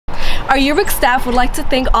Our yearbook staff would like to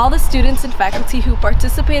thank all the students and faculty who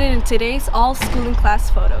participated in today's all-schooling class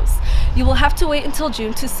photos. You will have to wait until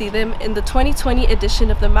June to see them in the 2020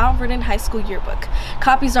 edition of the Mount Vernon High School Yearbook.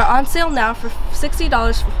 Copies are on sale now for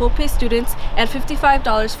 $60 for full-pay students and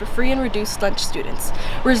 $55 for free and reduced lunch students.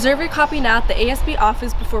 Reserve your copy now at the ASB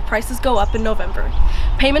office before prices go up in November.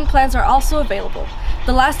 Payment plans are also available.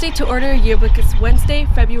 The last day to order a yearbook is Wednesday,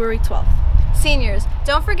 February 12th. Seniors,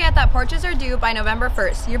 don't forget that portraits are due by November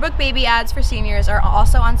 1st. Yearbook baby ads for seniors are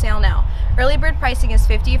also on sale now. Early bird pricing is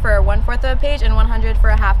 $50 for a 1/4 of a page and $100 for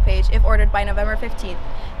a half page if ordered by November 15th.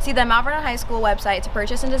 See the Mount Vernon High School website to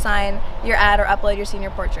purchase and design your ad or upload your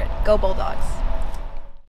senior portrait. Go Bulldogs!